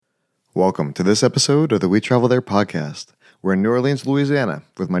Welcome to this episode of the We Travel There podcast. We're in New Orleans, Louisiana,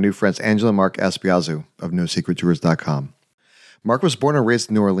 with my new friends Angela and Mark Aspiazu of NoSecretTours.com. Mark was born and raised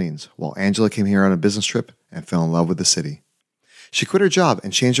in New Orleans, while Angela came here on a business trip and fell in love with the city. She quit her job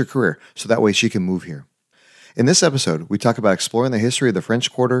and changed her career so that way she can move here. In this episode, we talk about exploring the history of the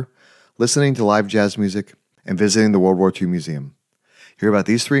French Quarter, listening to live jazz music, and visiting the World War II Museum. Hear about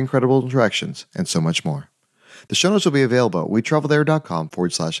these three incredible attractions and so much more. The show notes will be available at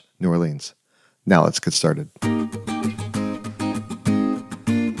WeTravelThere.com/New Orleans. Now let's get started.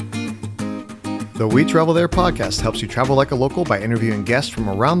 The We Travel There podcast helps you travel like a local by interviewing guests from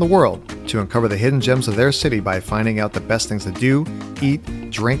around the world to uncover the hidden gems of their city by finding out the best things to do, eat,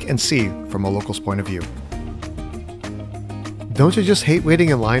 drink, and see from a local's point of view. Don't you just hate waiting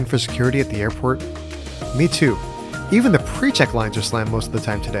in line for security at the airport? Me too. Even the pre-check lines are slammed most of the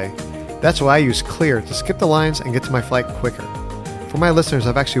time today. That's why I use Clear to skip the lines and get to my flight quicker. For my listeners,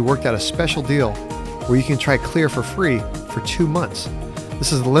 I've actually worked out a special deal where you can try Clear for free for 2 months.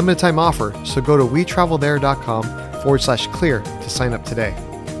 This is a limited time offer, so go to WeTravelThere.com/clear to sign up today.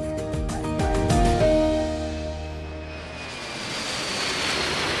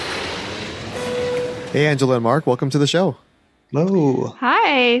 Hey, Angela and Mark, welcome to the show. Hello.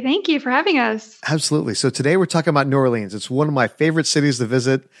 Hi, thank you for having us. Absolutely. So today we're talking about New Orleans. It's one of my favorite cities to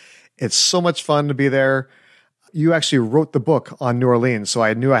visit. It's so much fun to be there. You actually wrote the book on New Orleans, so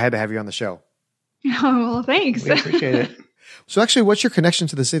I knew I had to have you on the show. Oh, well, thanks. We appreciate it. So actually, what's your connection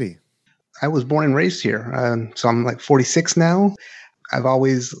to the city? I was born and raised here, so I'm like 46 now. I've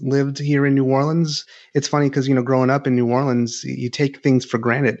always lived here in New Orleans. It's funny because, growing up in New Orleans, you take things for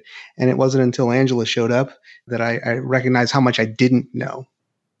granted. And it wasn't until Angela showed up that I recognized how much I didn't know.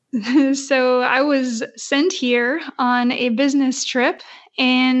 So I was sent here on a business trip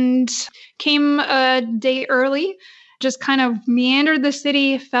and came a day early, just kind of meandered the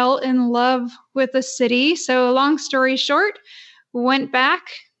city, fell in love with the city. So long story short, went back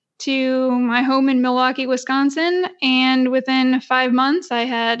to my home in Milwaukee, Wisconsin. And within 5 months, I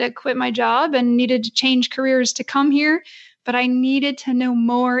had quit my job and needed to change careers to come here. But I needed to know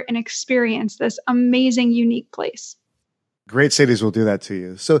more and experience this amazing, unique place. Great cities will do that to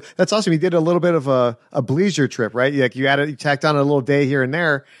you. So that's awesome. You did a little bit of a bleisure trip, right? You tacked on a little day here and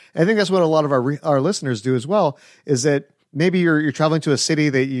there. I think that's what a lot of our listeners do as well, is that maybe you're traveling to a city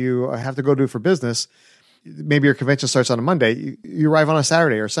that you have to go to for business. Maybe your convention starts on a Monday. You arrive on a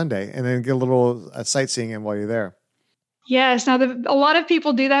Saturday or Sunday and then get a little sightseeing in while you're there. Yes. Now, a lot of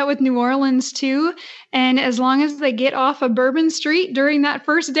people do that with New Orleans too. And as long as they get off of Bourbon Street during that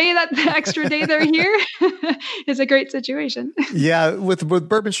first day, that the extra day they're here, is a great situation. Yeah. With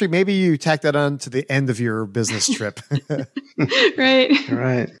Bourbon Street, maybe you tack that on to the end of your business trip. Right.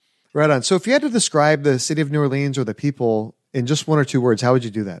 Right. Right on. So if you had to describe the city of New Orleans or the people in just one or two words, how would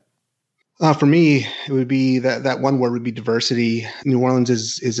you do that? For me, it would be that one word would be diversity. New Orleans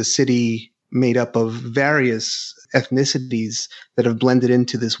is a city made up of various ethnicities that have blended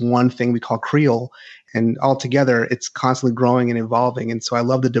into this one thing we call Creole. And altogether, it's constantly growing and evolving. And so I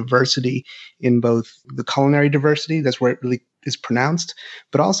love the diversity in both the culinary diversity, that's where it really is pronounced,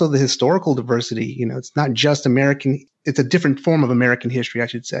 but also the historical diversity. It's not just American, it's a different form of American history, I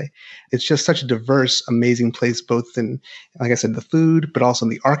should say. It's just such a diverse, amazing place, both in, like I said, the food, but also in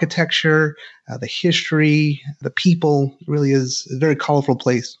the architecture, the history, the people. It really is a very colorful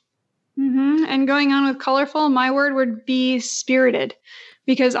place. Mm-hmm. And going on with colorful, my word would be spirited,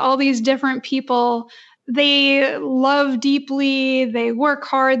 because all these different people, they love deeply, they work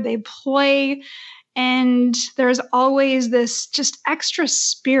hard, they play, and there's always this just extra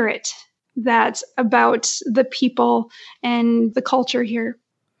spirit that's about the people and the culture here.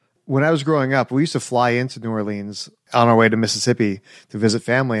 When I was growing up, we used to fly into New Orleans on our way to Mississippi to visit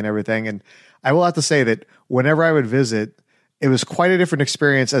family and everything. And I will have to say that whenever I would visit, it was quite a different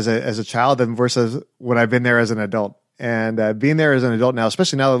experience as a child than versus when I've been there as an adult. And being there as an adult now,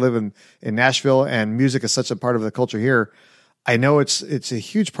 especially now that I live in Nashville and music is such a part of the culture here, I know it's a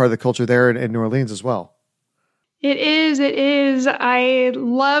huge part of the culture there in New Orleans as well. It is. I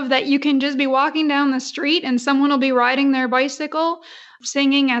love that you can just be walking down the street and someone will be riding their bicycle,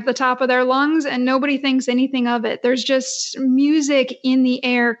 singing at the top of their lungs, and nobody thinks anything of it. There's just music in the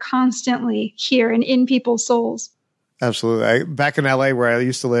air constantly here and in people's souls. Absolutely. Back in LA where I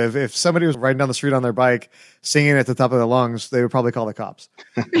used to live, if somebody was riding down the street on their bike, singing at the top of their lungs, they would probably call the cops.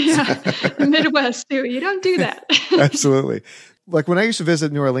 Yeah, Midwest too. You don't do that. Absolutely. Like when I used to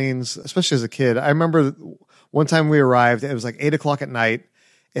visit New Orleans, especially as a kid, I remember one time we arrived, it was like 8:00 at night.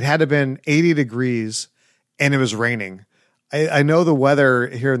 It had to have been 80 degrees and it was raining. I know the weather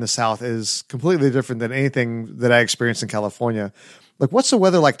here in the South is completely different than anything that I experienced in California. Like, what's the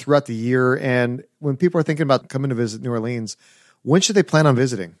weather like throughout the year? And when people are thinking about coming to visit New Orleans, when should they plan on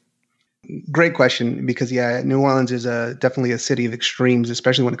visiting? Great question, because New Orleans is definitely a city of extremes,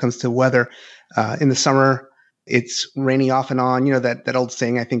 especially when it comes to weather. In the summer, it's rainy off and on. You know, that old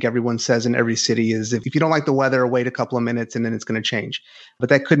saying I think everyone says in every city is if you don't like the weather, wait a couple of minutes and then it's going to change. But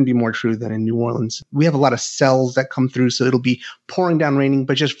that couldn't be more true than in New Orleans. We have a lot of cells that come through, so it'll be pouring down raining,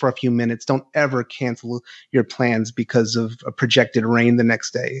 but just for a few minutes. Don't ever cancel your plans because of a projected rain the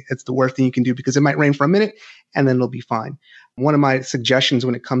next day. It's the worst thing you can do, because it might rain for a minute and then it'll be fine. One of my suggestions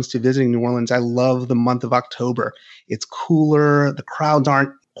when it comes to visiting New Orleans, I love the month of October. It's cooler. The crowds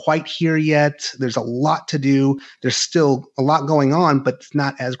aren't quite here yet. There's a lot to do. There's still a lot going on, but it's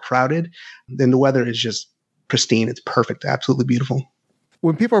not as crowded. Then the weather is just pristine. It's perfect. Absolutely beautiful.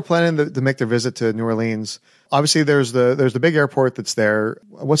 When people are planning to make their visit to New Orleans, obviously there's the big airport that's there.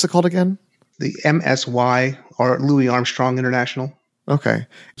 What's it called again? The MSY, or Louis Armstrong International. Okay.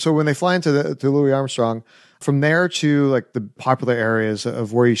 So when they fly into to Louis Armstrong, from there to like the popular areas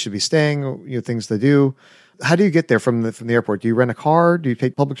of where you should be staying, things to do, how do you get there from the airport? Do you rent a car? Do you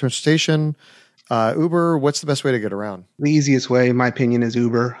take public transportation? Uber? What's the best way to get around? The easiest way, in my opinion, is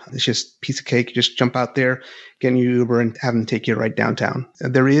Uber. It's just a piece of cake. You just jump out there, get in your Uber, and have them take you right downtown.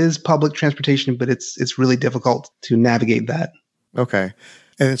 There is public transportation, but it's really difficult to navigate that. Okay.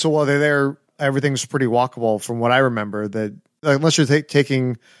 And so while they're there, everything's pretty walkable from what I remember, that unless you're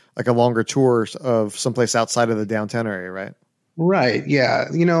taking like a longer tour of someplace outside of the downtown area, right? Right. Yeah.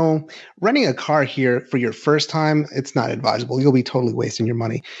 Renting a car here for your first time, it's not advisable. You'll be totally wasting your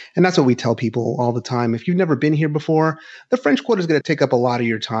money. And that's what we tell people all the time. If you've never been here before, the French Quarter is going to take up a lot of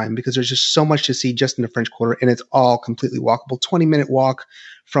your time, because there's just so much to see just in the French Quarter, and it's all completely walkable. 20-minute walk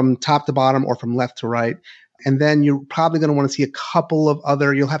from top to bottom or from left to right. And then you're probably going to want to see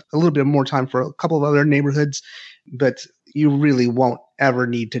you'll have a little bit more time for a couple of other neighborhoods, but you really won't ever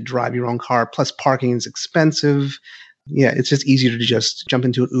need to drive your own car. Plus parking is expensive. Yeah, it's just easier to just jump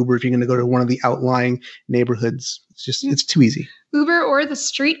into an Uber if you're going to go to one of the outlying neighborhoods. It's too easy. Uber or the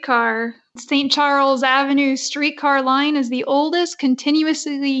streetcar. St. Charles Avenue streetcar line is the oldest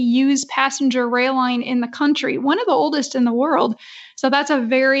continuously used passenger rail line in the country, one of the oldest in the world. So that's a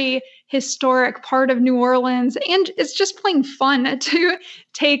very historic part of New Orleans, and it's just plain fun to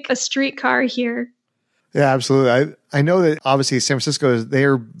take a streetcar here. Yeah, absolutely. I know that obviously San Francisco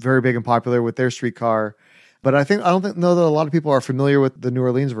they're very big and popular with their streetcar, but I don't know that a lot of people are familiar with the New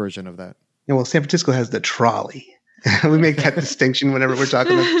Orleans version of that. Yeah, well, San Francisco has the trolley. We make that distinction whenever we're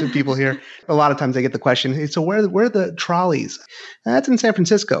talking to people here. A lot of times they get the question, hey, so where are the trolleys? That's in San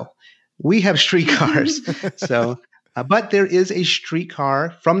Francisco. We have streetcars. But there is a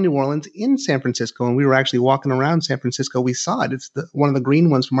streetcar from New Orleans in San Francisco, and we were actually walking around San Francisco. We saw it. It's one of the green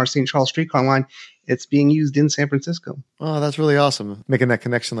ones from our St. Charles streetcar line. It's being used in San Francisco. Oh, that's really awesome, making that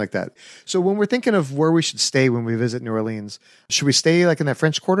connection like that. So when we're thinking of where we should stay when we visit New Orleans, should we stay like in that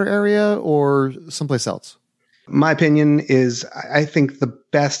French Quarter area or someplace else? My opinion is I think the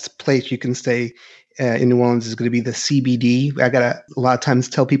best place you can stay in New Orleans is going to be the CBD. I got to a lot of times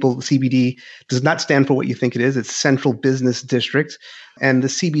tell people the CBD does not stand for what you think it is. It's Central Business District. And the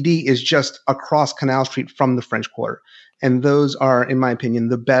CBD is just across Canal Street from the French Quarter. And those are, in my opinion,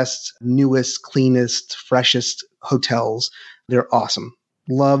 the best, newest, cleanest, freshest hotels. They're awesome.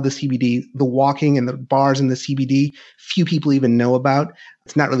 Love the CBD. The walking and the bars in the CBD, few people even know about.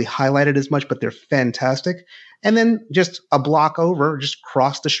 It's not really highlighted as much, but they're fantastic. And then just a block over, just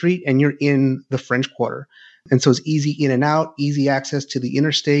cross the street and you're in the French Quarter. And so it's easy in and out, easy access to the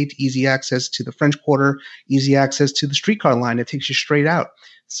interstate, easy access to the French Quarter, easy access to the streetcar line. It takes you straight out.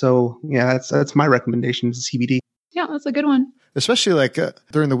 So yeah, that's my recommendation is the CBD. Yeah, that's a good one. Especially like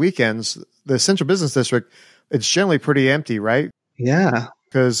during the weekends, the Central Business District, it's generally pretty empty, right? Yeah.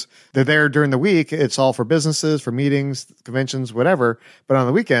 Because they're there during the week. It's all for businesses, for meetings, conventions, whatever. But on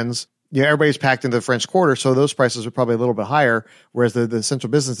the weekends, yeah, everybody's packed into the French Quarter, so those prices are probably a little bit higher, whereas the Central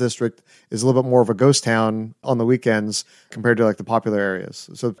Business District is a little bit more of a ghost town on the weekends compared to like the popular areas.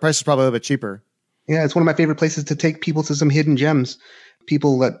 So the price is probably a little bit cheaper. Yeah, it's one of my favorite places to take people to some hidden gems.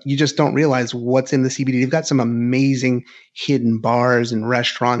 People that you just don't realize what's in the CBD. They've got some amazing hidden bars and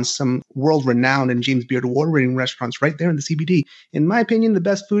restaurants, some world-renowned and James Beard award-winning restaurants right there in the CBD. In my opinion, the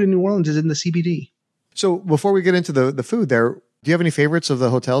best food in New Orleans is in the CBD. So before we get into the food there, do you have any favorites of the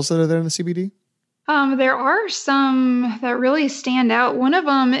hotels that are there in the CBD? There are some that really stand out. One of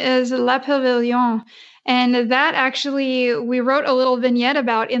them is Le Pavillon. And that actually, we wrote a little vignette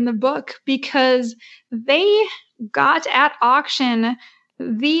about in the book because they got at auction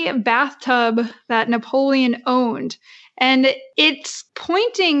the bathtub that Napoleon owned. And it's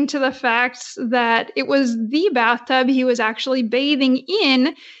pointing to the fact that it was the bathtub he was actually bathing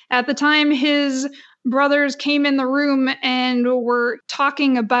in at the time his brothers came in the room and were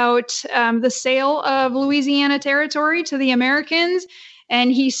talking about the sale of Louisiana Territory to the Americans.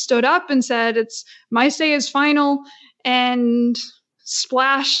 And he stood up and said, "It's my say is final," and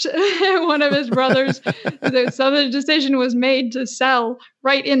splashed one of his brothers. So the decision was made to sell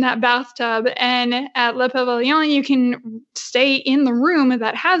right in that bathtub. And at Le Pavillon, you can stay in the room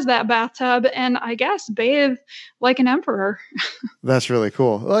that has that bathtub and I guess bathe like an emperor. That's really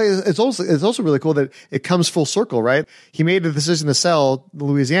cool. Well, it's also really cool that it comes full circle, right? He made the decision to sell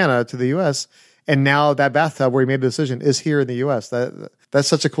Louisiana to the U.S., and now that bathtub where he made the decision is here in the U.S. That's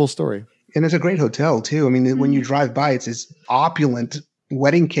such a cool story. And it's a great hotel, too. I mean, when you drive by, it's this opulent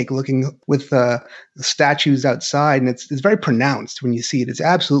wedding cake looking with statues outside. And it's very pronounced when you see it. It's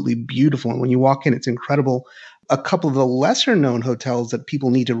absolutely beautiful. And when you walk in, it's incredible. A couple of the lesser known hotels that people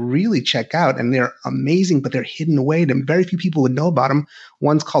need to really check out, and they're amazing, but they're hidden away and very few people would know about them.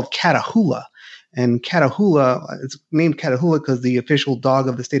 One's called Catahoula. And Catahoula, it's named Catahoula because the official dog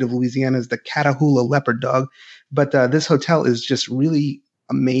of the state of Louisiana is the Catahoula leopard dog. But this hotel is just really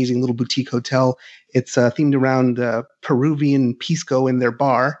amazing little boutique hotel. It's themed around Peruvian pisco in their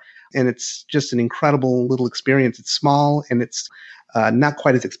bar, and it's just an incredible little experience. It's small, and it's not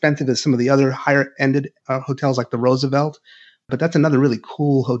quite as expensive as some of the other higher-ended hotels like the Roosevelt, but that's another really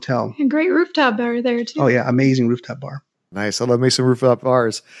cool hotel. A great rooftop bar there, too. Oh, yeah, amazing rooftop bar. Nice. I love me some rooftop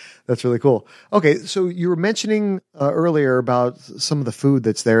bars. That's really cool. Okay, so you were mentioning earlier about some of the food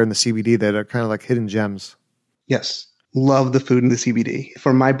that's there in the CBD that are kind of like hidden gems. Yes. Love the food in the CBD.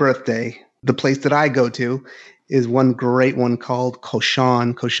 For my birthday, the place that I go to is one great one called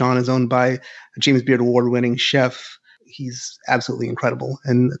Cochon. Cochon is owned by a James Beard Award-winning chef. He's absolutely incredible.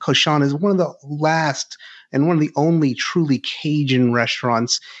 And Cochon is one of the last and one of the only truly Cajun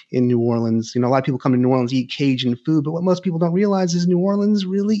restaurants in New Orleans. You know, a lot of people come to New Orleans to eat Cajun food, but what most people don't realize is New Orleans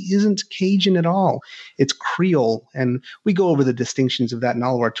really isn't Cajun at all. It's Creole. And we go over the distinctions of that in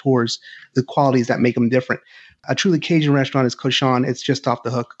all of our tours, the qualities that make them different. A truly Cajun restaurant is Cochon. It's just off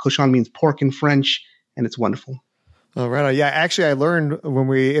the hook. Cochon means pork in French, and it's wonderful. Oh, right. Yeah, actually, I learned when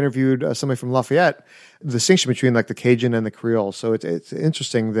we interviewed somebody from Lafayette, the distinction between like the Cajun and the Creole. So it's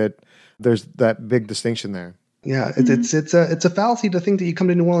interesting that there's that big distinction there. Yeah, it's a fallacy to think that you come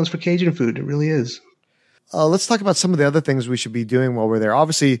to New Orleans for Cajun food. It really is. Let's talk about some of the other things we should be doing while we're there.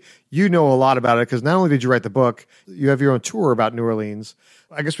 Obviously, you know a lot about it because not only did you write the book, you have your own tour about New Orleans.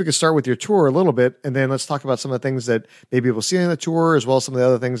 I guess we could start with your tour a little bit, and then let's talk about some of the things that maybe we'll see on the tour, as well as some of the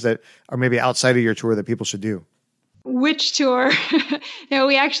other things that are maybe outside of your tour that people should do. Which tour? No,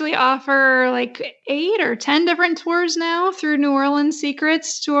 we actually offer like 8 or 10 different tours now through New Orleans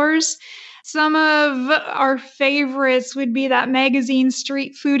Secrets tours. Some of our favorites would be that magazine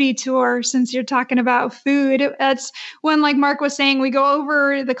street foodie tour, since you're talking about food. That's when, like Mark was saying, we go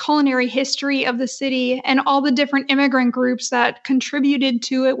over the culinary history of the city and all the different immigrant groups that contributed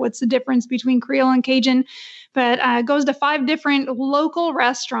to it. What's the difference between Creole and Cajun? But it goes to 5 different local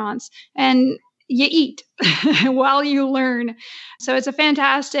restaurants, and you eat while you learn. So it's a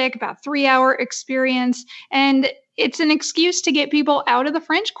fantastic, about 3-hour experience. And it's an excuse to get people out of the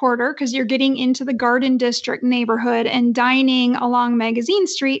French Quarter because you're getting into the Garden District neighborhood and dining along Magazine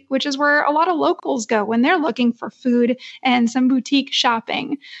Street, which is where a lot of locals go when they're looking for food and some boutique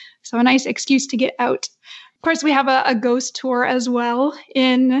shopping. So a nice excuse to get out. Of course, we have a ghost tour as well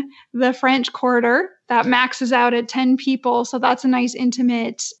in the French Quarter that maxes out at 10 people. So that's a nice,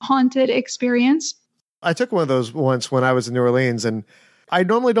 intimate, haunted experience. I took one of those once when I was in New Orleans, and I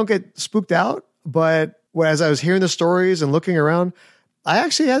normally don't get spooked out, but as I was hearing the stories and looking around, I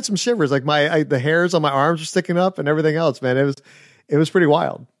actually had some shivers. Like the hairs on my arms were sticking up and everything else, man. It was pretty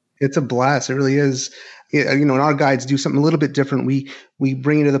wild. It's a blast. It really is. You know, and our guides do something a little bit different. We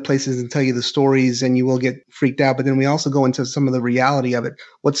bring you to the places and tell you the stories, and you will get freaked out. But then we also go into some of the reality of it.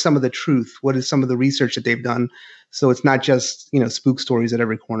 What's some of the truth? What is some of the research that they've done? So it's not just, spook stories at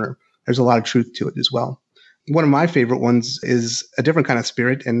every corner. There's a lot of truth to it as well. One of my favorite ones is a different kind of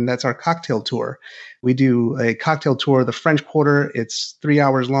spirit, and that's our cocktail tour. We do a cocktail tour of the French Quarter. It's 3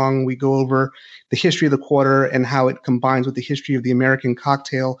 hours long. We go over the history of the quarter and how it combines with the history of the American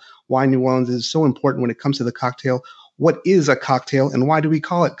cocktail, why New Orleans is so important when it comes to the cocktail. What is a cocktail, and why do we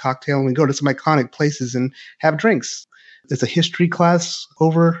call it cocktail? And we go to some iconic places and have drinks. It's a history class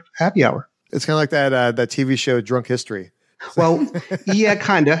over happy hour. It's kind of like that TV show Drunk History. Well, yeah,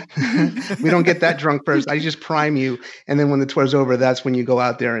 kind of. We don't get that drunk first. I just prime you. And then when the tour's over, that's when you go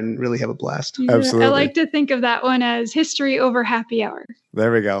out there and really have a blast. Yeah, absolutely. I like to think of that one as history over happy hour.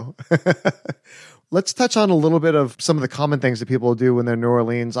 There we go. Let's touch on a little bit of some of the common things that people do when they're in New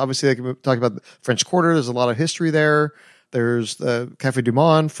Orleans. Obviously, they can talk about the French Quarter. There's a lot of history there. There's the Café du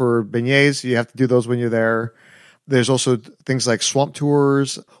Monde for beignets. You have to do those when you're there. There's also things like swamp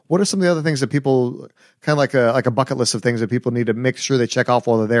tours. What are some of the other things that people, kind of like a bucket list of things that people need to make sure they check off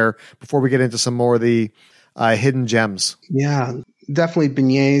while they're there before we get into some more of the hidden gems? Yeah, definitely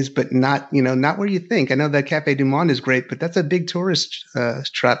beignets, but not where you think. I know that Café du Monde is great, but that's a big tourist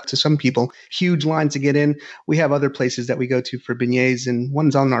trap to some people. Huge lines to get in. We have other places that we go to for beignets, and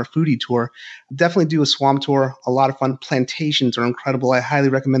one's on our foodie tour. Definitely do a swamp tour. A lot of fun. Plantations are incredible. I highly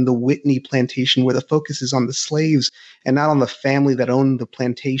recommend the Whitney plantation, where the focus is on the slaves and not on the family that owned the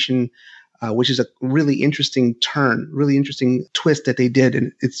plantation, which is a really interesting turn, really interesting twist that they did,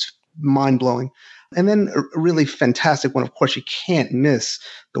 and it's mind-blowing. And then a really fantastic one, of course, you can't miss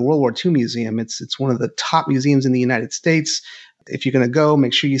the World War II Museum. It's one of the top museums in the United States. If you're going to go,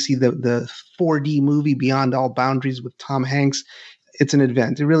 make sure you see the 4D movie Beyond All Boundaries with Tom Hanks. It's an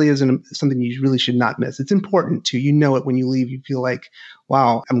event. It really is something you really should not miss. It's important too. You know it when you leave. You feel like,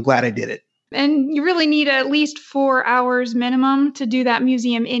 wow, I'm glad I did it. And you really need at least 4 hours minimum to do that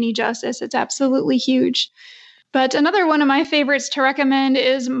museum any justice. It's absolutely huge. But another one of my favorites to recommend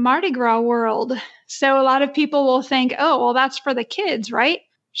is Mardi Gras World. So a lot of people will think, oh, well, that's for the kids, right?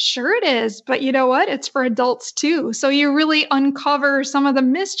 Sure it is. But you know what? It's for adults too. So you really uncover some of the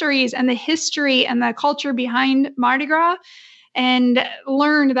mysteries and the history and the culture behind Mardi Gras and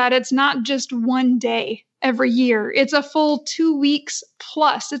learn that it's not just one day every year. It's a full 2 weeks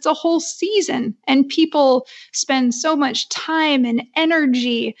plus. It's a whole season. And people spend so much time and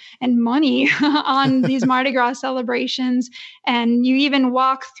energy and money on these Mardi Gras celebrations. And you even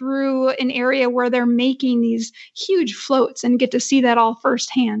walk through an area where they're making these huge floats and get to see that all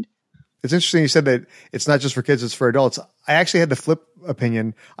firsthand. It's interesting you said that it's not just for kids, it's for adults. I actually had the flip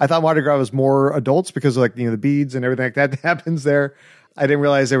opinion. I thought Mardi Gras was more adults because of the beads and everything like that happens there. I didn't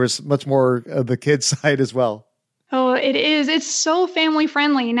realize there was much more of the kids side as well. Oh, it is. It's so family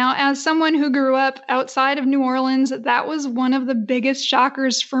friendly. Now, as someone who grew up outside of New Orleans, that was one of the biggest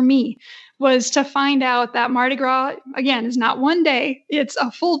shockers for me, was to find out that Mardi Gras, again, is not one day. It's a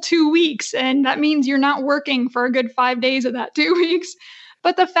full 2 weeks. And that means you're not working for a good 5 days of that 2 weeks.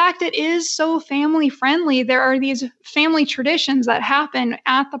 But the fact it is so family friendly, there are these family traditions that happen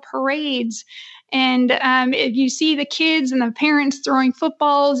at the parades. And if you see the kids and the parents throwing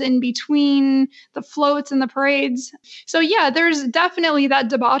footballs in between the floats and the parades. So yeah, there's definitely that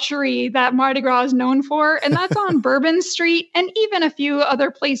debauchery that Mardi Gras is known for. And that's on Bourbon Street and even a few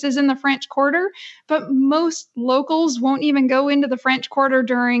other places in the French Quarter. But most locals won't even go into the French Quarter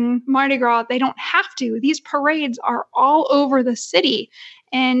during Mardi Gras. They don't have to. These parades are all over the city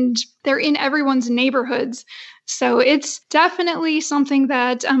and they're in everyone's neighborhoods. So it's definitely something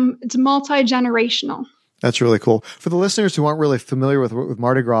that it's multi-generational. That's really cool. For the listeners who aren't really familiar with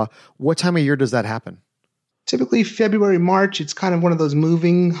Mardi Gras, what time of year does that happen? Typically February, March. It's kind of one of those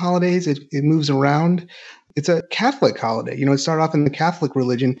moving holidays. It moves around. It's a Catholic holiday. It started off in the Catholic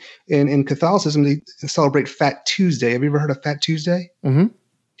religion. In Catholicism, they celebrate Fat Tuesday. Have you ever heard of Fat Tuesday? Mm-hmm. Do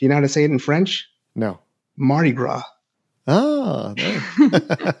you know how to say it in French? No. Mardi Gras. Oh,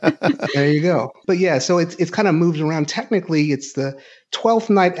 there you go. But yeah, so it's kind of moves around. Technically, it's the 12th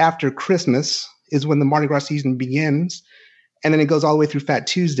night after Christmas is when the Mardi Gras season begins. And then it goes all the way through Fat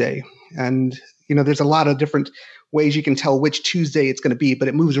Tuesday. And, there's a lot of different ways you can tell which Tuesday it's going to be, but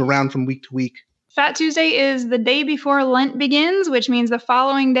it moves around from week to week. Fat Tuesday is the day before Lent begins, which means the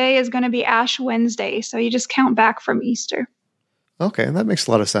following day is going to be Ash Wednesday. So you just count back from Easter. Okay, that makes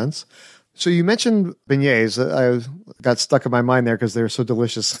a lot of sense. So you mentioned beignets. I got stuck in my mind there because they're so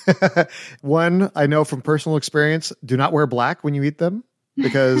delicious. One, I know from personal experience, do not wear black when you eat them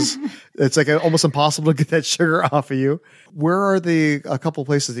because it's almost impossible to get that sugar off of you. Where are a couple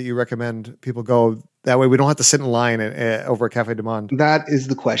places that you recommend people go? That way we don't have to sit in line over at Café du Monde. That is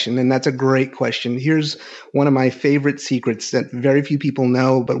the question, and that's a great question. Here's one of my favorite secrets that very few people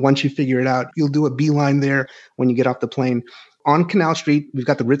know, but once you figure it out, you'll do a beeline there when you get off the plane. On Canal Street, we've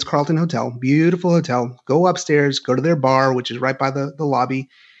got the Ritz-Carlton Hotel, beautiful hotel. Go upstairs, go to their bar, which is right by the lobby,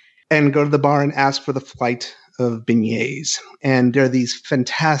 and go to the bar and ask for the flight of beignets. And they're these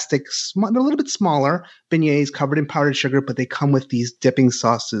fantastic, they're a little bit smaller beignets covered in powdered sugar, but they come with these dipping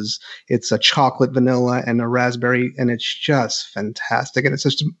sauces. It's a chocolate, vanilla, and a raspberry, and it's just fantastic. And it's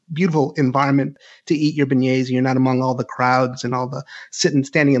just a beautiful environment to eat your beignets. You're not among all the crowds and all the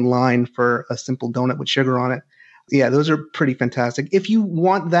standing in line for a simple donut with sugar on it. Yeah, those are pretty fantastic. If you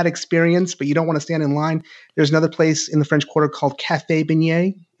want that experience, but you don't want to stand in line, there's another place in the French Quarter called Café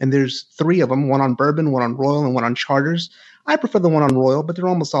Beignet. And there's 3 of them, one on bourbon, one on Royal, and one on Charters. I prefer the one on Royal, but they're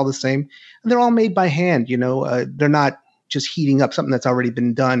almost all the same. And they're all made by hand, they're not just heating up something that's already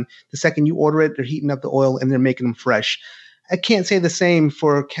been done. The second you order it, they're heating up the oil and they're making them fresh. I can't say the same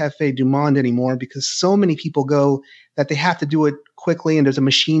for Café du Monde anymore because so many people go that they have to do it quickly, and there's a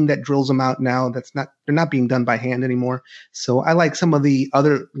machine that drills them out now. They're not being done by hand anymore. So I like some of the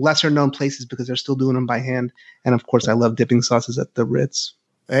other lesser known places because they're still doing them by hand. And of course, I love dipping sauces at the Ritz.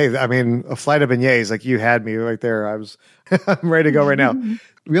 Hey, I mean, a flight of beignets, like you had me right there. I'm ready to go right now.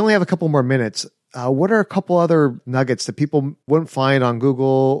 We only have a couple more minutes. What are a couple other nuggets that people wouldn't find on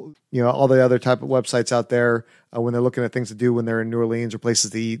Google, all the other type of websites out there when they're looking at things to do when they're in New Orleans or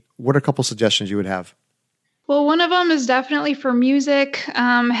places to eat? What are a couple suggestions you would have? Well, one of them is definitely for music.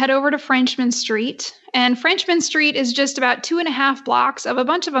 Head over to Frenchman Street. And Frenchman Street is just about 2.5 blocks of a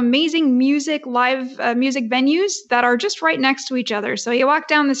bunch of amazing live music venues that are just right next to each other. So you walk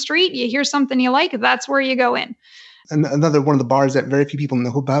down the street, you hear something you like, that's where you go in. Another one of the bars that very few people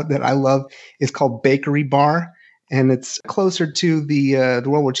know about that I love is called Bakery Bar. And it's closer to the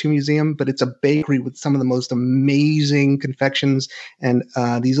World War II Museum, but it's a bakery with some of the most amazing confections and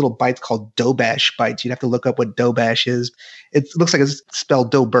these little bites called Dobash bites. You'd have to look up what Dobash is. It looks like it's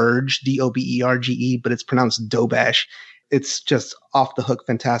spelled Doberge, Doberge, but it's pronounced Dobash. It's just off the hook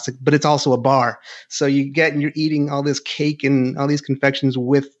fantastic, but it's also a bar. So you're eating all this cake and all these confections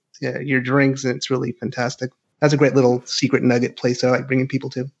with your drinks, and it's really fantastic. That's a great little secret nugget place I like bringing people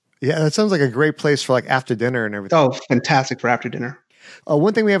to. Yeah, that sounds like a great place for like after dinner and everything. Oh, fantastic for after dinner.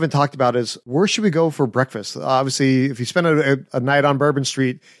 One thing we haven't talked about is where should we go for breakfast? Obviously, if you spend a night on Bourbon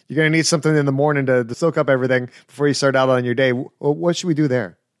Street, you're going to need something in the morning to soak up everything before you start out on your day. What should we do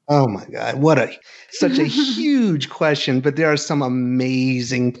there? Oh my God, such a huge question, but there are some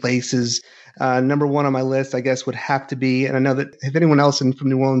amazing places. Number one on my list, I guess, would have to be, and I know that if anyone else from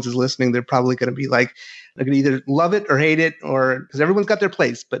New Orleans is listening, they're probably going to be like, they're going to either love it or hate it, or because everyone's got their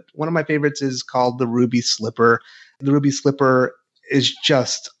place. But one of my favorites is called the Ruby Slipper. The Ruby Slipper is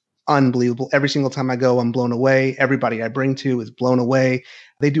just unbelievable. Every single time I go, I'm blown away. Everybody I bring to is blown away.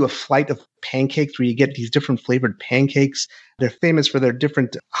 They do a flight of pancakes where you get these different flavored pancakes. They're famous for their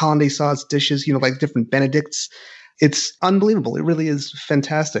different hollandaise sauce dishes, like different Benedicts. It's unbelievable. It really is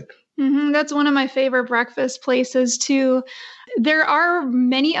fantastic. Mm-hmm. That's one of my favorite breakfast places too. There are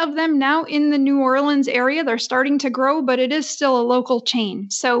many of them now in the New Orleans area. They're starting to grow, but it is still a local chain.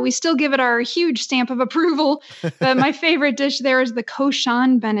 So we still give it our huge stamp of approval. But my favorite dish there is the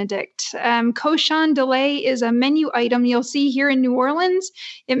Cochon Benedict. Cochon de lait is a menu item you'll see here in New Orleans.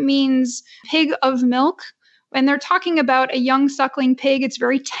 It means pig of milk. And they're talking about a young suckling pig. It's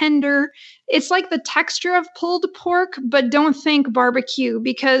very tender. It's like the texture of pulled pork, but don't think barbecue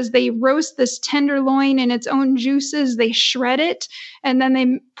because they roast this tenderloin in its own juices. They shred it, and then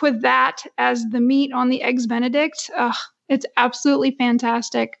they put that as the meat on the Eggs Benedict. It's absolutely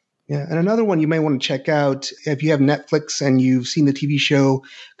fantastic. Yeah, and another one you may want to check out if you have Netflix and you've seen the TV show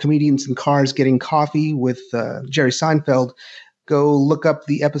Comedians in Cars Getting Coffee with Jerry Seinfeld. Go look up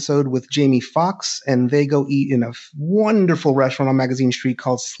the episode with Jamie Foxx, and they go eat in a wonderful restaurant on Magazine Street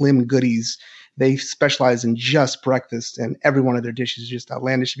called Slim Goodies. They specialize in just breakfast, and every one of their dishes is just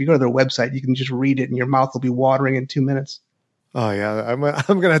outlandish. If you go to their website, you can just read it, and your mouth will be watering in 2 minutes. Oh, yeah. I'm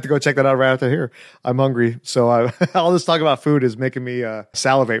going to have to go check that out right after here. I'm hungry. So all this talk about food is making me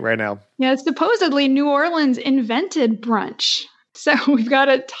salivate right now. Yeah, supposedly New Orleans invented brunch. So we've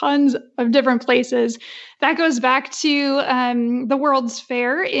got tons of different places. That goes back to the World's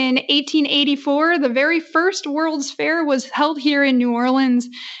Fair. In 1884, the very first World's Fair was held here in New Orleans.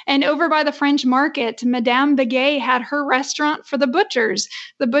 And over by the French Market, Madame Begay had her restaurant for the butchers.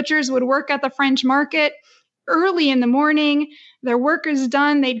 The butchers would work at the French Market early in the morning. Their work is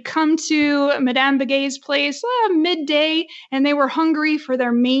done. They'd come to Madame Begay's place midday, and they were hungry for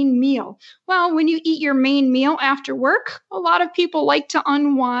their main meal. Well, when you eat your main meal after work, a lot of people like to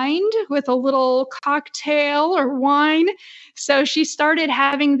unwind with a little cocktail or wine. So she started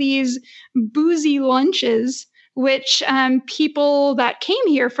having these boozy lunches, which people that came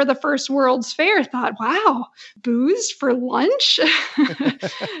here for the first World's Fair thought, wow, booze for lunch?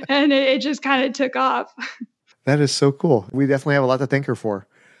 And it just kind of took off. That is so cool. We definitely have a lot to thank her for.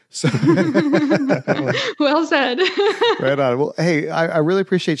 So well said. Right on. Well, hey, I really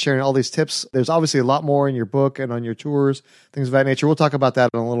appreciate sharing all these tips. There's obviously a lot more in your book and on your tours, things of that nature. We'll talk about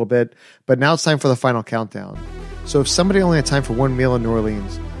that in a little bit. But now it's time for the final countdown. So if somebody only had time for one meal in New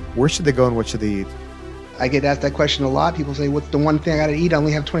Orleans, where should they go and what should they eat? I get asked that question a lot. People say, what's the one thing I got to eat? I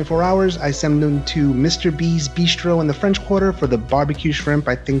only have 24 hours. I send them to Mr. B's Bistro in the French Quarter for the barbecue shrimp.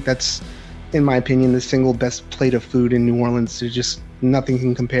 I think that's, in my opinion, the single best plate of food in New Orleans. It's just Nothing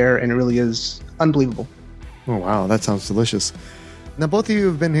can compare, and it really is unbelievable. Oh, wow. That sounds delicious. Now, both of you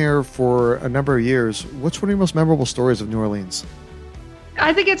have been here for a number of years. What's one of your most memorable stories of New Orleans?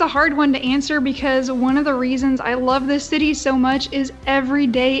 I think it's a hard one to answer because one of the reasons I love this city so much is every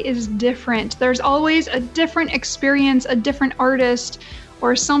day is different. There's always a different experience, a different artist,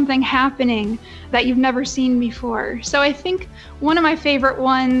 or something happening that you've never seen before. So I think one of my favorite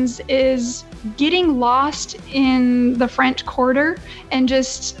ones is getting lost in the French Quarter and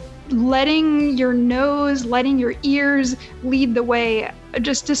just letting your nose, letting your ears lead the way,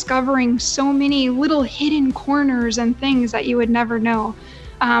 just discovering so many little hidden corners and things that you would never know.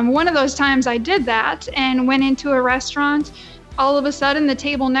 One of those times I did that and went into a restaurant. All of a sudden, the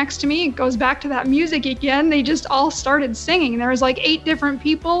table next to me goes back to that music again. They just all started singing. There was like 8 different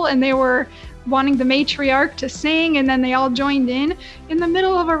people, and they were wanting the matriarch to sing, and then they all joined in the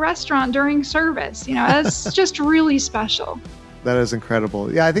middle of a restaurant during service. That's just really special. That is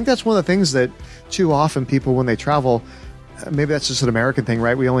incredible. Yeah, I think that's one of the things that too often people, when they travel, maybe that's just an American thing,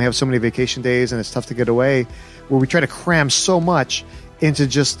 right? We only have so many vacation days and it's tough to get away, where we try to cram so much into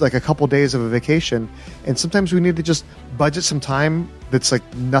just like a couple days of a vacation. And sometimes we need to just budget some time that's like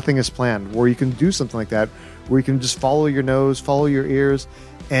nothing is planned, where you can do something like that, where you can just follow your nose, follow your ears,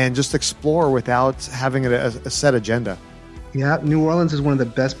 and just explore without having a set agenda. Yeah, New Orleans is one of the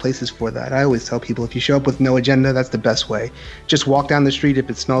best places for that. I always tell people, if you show up with no agenda, that's the best way. Just walk down the street. If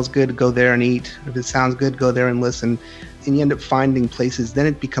it smells good, go there and eat. If it sounds good, go there and listen. And you end up finding places, then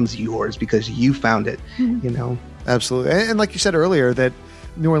it becomes yours because you found it, Absolutely. And like you said earlier, that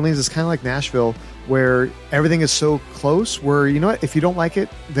New Orleans is kind of like Nashville, where everything is so close, where, you know what, if you don't like it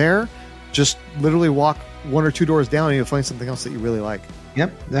there, just literally walk 1 or 2 doors down and you'll find something else that you really like.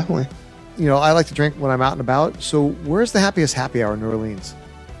 Yep, definitely. I like to drink when I'm out and about. So where's the happiest happy hour in New Orleans?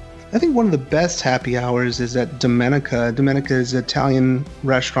 I think one of the best happy hours is at Domenica. Domenica is an Italian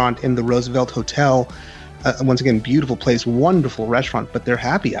restaurant in the Roosevelt Hotel. Once again, beautiful place, wonderful restaurant, but their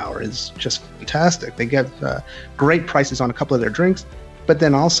happy hour is just fantastic. They get great prices on a couple of their drinks, but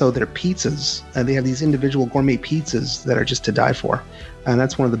then also their pizzas. They have these individual gourmet pizzas that are just to die for. And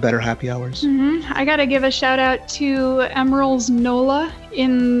that's one of the better happy hours. Mm-hmm. I got to give a shout out to Emeril's Nola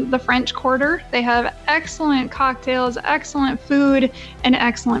in the French Quarter. They have excellent cocktails, excellent food, and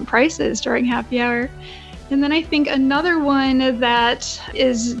excellent prices during happy hour. And then I think another one that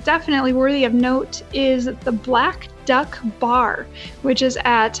is definitely worthy of note is the Black Duck Bar, which is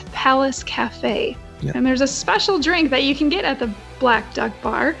at Palace Cafe. Yep. And there's a special drink that you can get at the Black Duck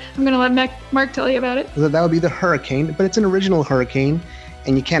Bar. I'm going to let Mark tell you about it. That would be the Hurricane, but it's an original Hurricane,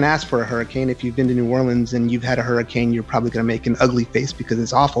 and you can't ask for a hurricane. If you've been to New Orleans and you've had a hurricane, you're probably going to make an ugly face because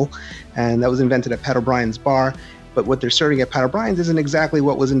it's awful. And that was invented at Pat O'Brien's bar. But what they're serving at Pat O'Brien's isn't exactly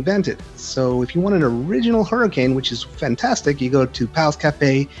what was invented. So if you want an original Hurricane, which is fantastic, you go to Palace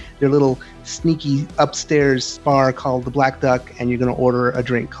Cafe, their little sneaky upstairs bar called the Black Duck, and you're going to order a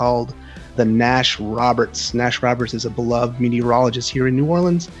drink called the Nash Roberts. Nash Roberts is a beloved meteorologist here in New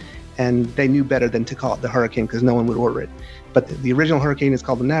Orleans, and they knew better than to call it the Hurricane because no one would order it. But the original Hurricane is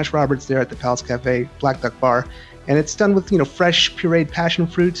called the Nash Roberts there at the Palace Cafe Black Duck Bar, and it's done with fresh pureed passion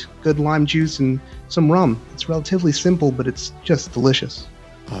fruit, good lime juice, and some rum. It's relatively simple, but it's just delicious.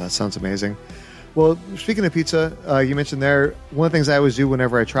 Oh, that sounds amazing. Well, speaking of pizza, you mentioned there, one of the things I always do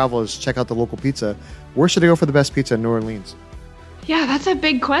whenever I travel is check out the local pizza. Where should I go for the best pizza in New Orleans? Yeah, that's a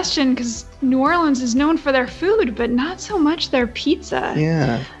big question because New Orleans is known for their food, but not so much their pizza.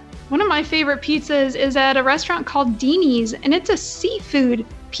 Yeah. One of my favorite pizzas is at a restaurant called Deanie's, and it's a seafood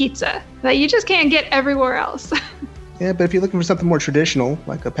pizza that you just can't get everywhere else. Yeah, but if you're looking for something more traditional,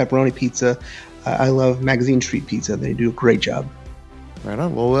 like a pepperoni pizza, I love Magazine Street Pizza. They do a great job. Right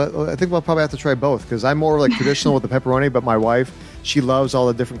on. Well, I think we'll probably have to try both because I'm more like traditional with the pepperoni, but my wife, she loves all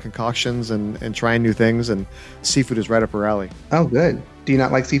the different concoctions and trying new things, and seafood is right up her alley. Oh, good. Do you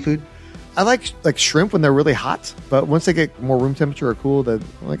not like seafood? I like shrimp when they're really hot, but once they get more room temperature or cool, then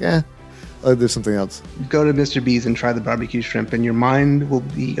I'm like, I'll do something else. Go to Mr. B's and try the barbecue shrimp, and your mind will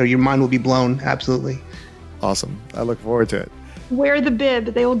be blown. Absolutely. Awesome. I look forward to it. Wear the bib.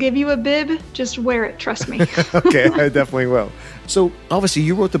 They will give you a bib. Just wear it. Trust me. Okay, I definitely will. So obviously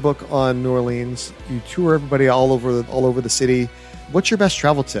you wrote the book on New Orleans. You tour everybody all over the city. What's your best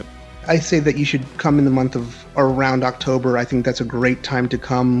travel tip? I say that you should come in the month of or around October. I think that's a great time to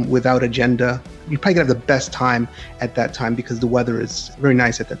come without agenda. You probably have the best time at that time because the weather is very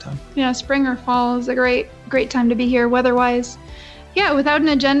nice at that time. Yeah, spring or fall is a great time to be here weather-wise. Yeah, without an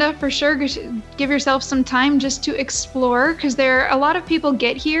agenda, for sure. Give yourself some time just to explore, because a lot of people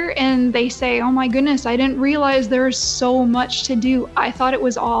get here and they say, oh my goodness, I didn't realize there's so much to do. I thought it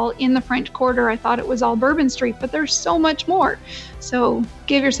was all in the French Quarter. I thought it was all Bourbon Street, but there's so much more. So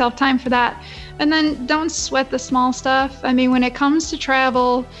give yourself time for that. And then don't sweat the small stuff. I mean, when it comes to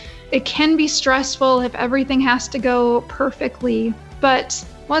travel, it can be stressful if everything has to go perfectly, but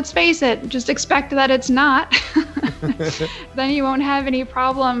let's face it, just expect that it's not. Then you won't have any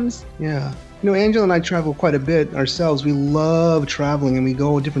problems. Yeah. Angela and I travel quite a bit ourselves. We love traveling and we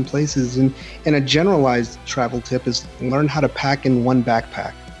go different places. And a generalized travel tip is learn how to pack in one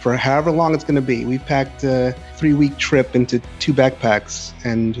backpack for however long it's going to be. We packed a 3-week trip into 2 backpacks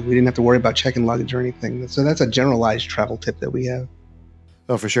and we didn't have to worry about checking luggage or anything. So that's a generalized travel tip that we have.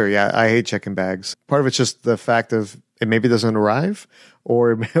 Oh, for sure. Yeah, I hate checking bags. Part of it's just the fact of it maybe doesn't arrive,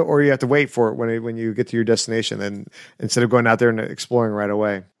 or you have to wait for it when you get to your destination, and instead of going out there and exploring right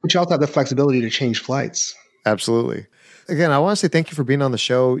away. But you also have the flexibility to change flights. Absolutely. Again, I want to say thank you for being on the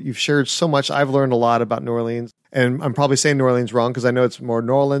show. You've shared so much. I've learned a lot about New Orleans. And I'm probably saying New Orleans wrong because I know it's more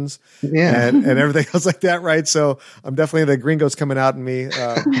New Orleans and everything else like that, right? So I'm definitely the gringo's coming out in me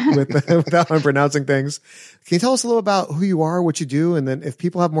without pronouncing things. Can you tell us a little about who you are, what you do? And then if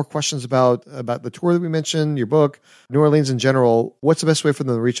people have more questions about the tour that we mentioned, your book, New Orleans in general, what's the best way for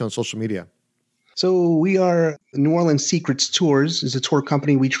them to reach you on social media? So we are New Orleans Secrets Tours is a tour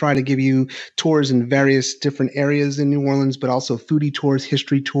company. We try to give you tours in various different areas in New Orleans, but also foodie tours,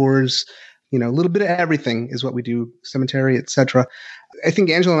 history tours, a little bit of everything is what we do, cemetery, etc. I think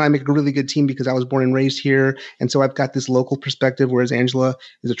Angela and I make a really good team because I was born and raised here. And so I've got this local perspective, whereas Angela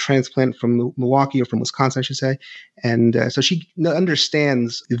is a transplant from Milwaukee, or from Wisconsin, I should say. And so she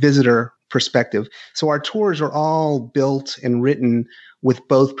understands the visitor perspective. So our tours are all built and written with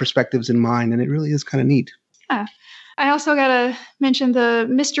both perspectives in mind. And it really is kind of neat. Yeah. I also got to mention the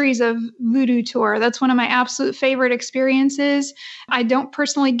Mysteries of Voodoo tour. That's one of my absolute favorite experiences. I don't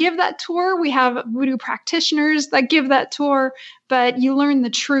personally give that tour. We have voodoo practitioners that give that tour, but you learn the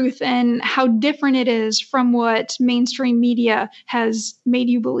truth and how different it is from what mainstream media has made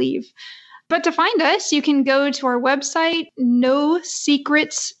you believe. But to find us, you can go to our website,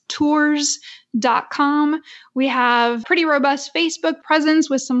 NoSecretsTours.com. We have pretty robust Facebook presence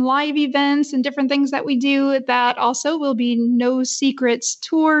with some live events and different things that we do. That also will be No Secrets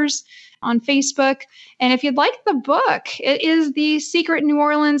Tours on Facebook. And if you'd like the book, it is The Secret New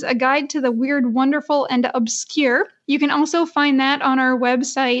Orleans, A Guide to the Weird, Wonderful, and Obscure. You can also find that on our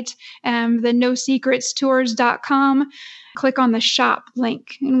website, the NoSecretsTours.com. Click on the shop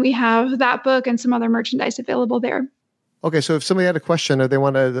link, and we have that book and some other merchandise available there. Okay, so if somebody had a question or they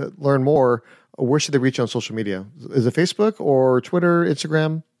want to learn more, where should they reach you on social media? Is it Facebook or Twitter,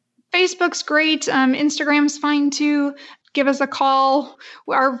 Instagram? Facebook's great. Instagram's fine too. Give us a call.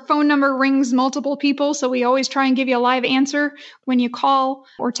 Our phone number rings multiple people, so we always try and give you a live answer when you call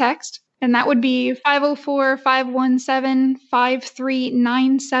or text. And that would be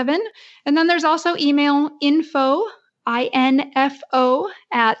 504-517-5397. And then there's also email info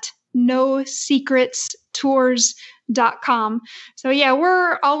at NoSecretsTours.com. So yeah,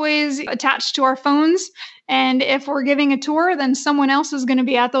 we're always attached to our phones. And if we're giving a tour, then someone else is going to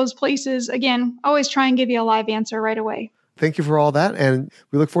be at those places. Again, always try and give you a live answer right away. Thank you for all that. And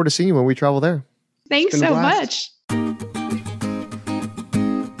we look forward to seeing you when we travel there. Thanks so much.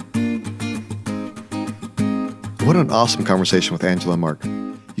 What an awesome conversation with Angela and Mark.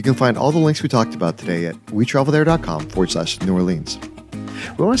 You can find all the links we talked about today at wetravelthere.com/New Orleans.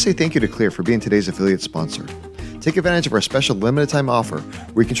 We want to say thank you to Clear for being today's affiliate sponsor. Take advantage of our special limited time offer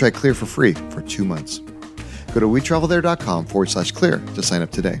where you can try Clear for free for 2 months. Go to wetravelthere.com/Clear to sign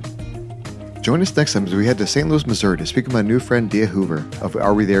up today. Join us next time as we head to St. Louis, Missouri to speak with my new friend Dia Hoover of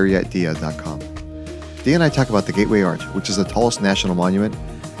AreWeThereYet.Dia.com. Dia and I talk about the Gateway Arch, which is the tallest national monument,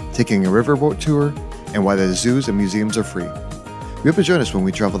 taking a riverboat tour, and why the zoos and museums are free. We hope you join us when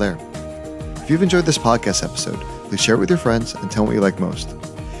we travel there. If you've enjoyed this podcast episode, please share it with your friends and tell them what you like most.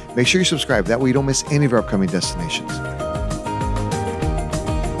 Make sure you subscribe, that way you don't miss any of our upcoming destinations.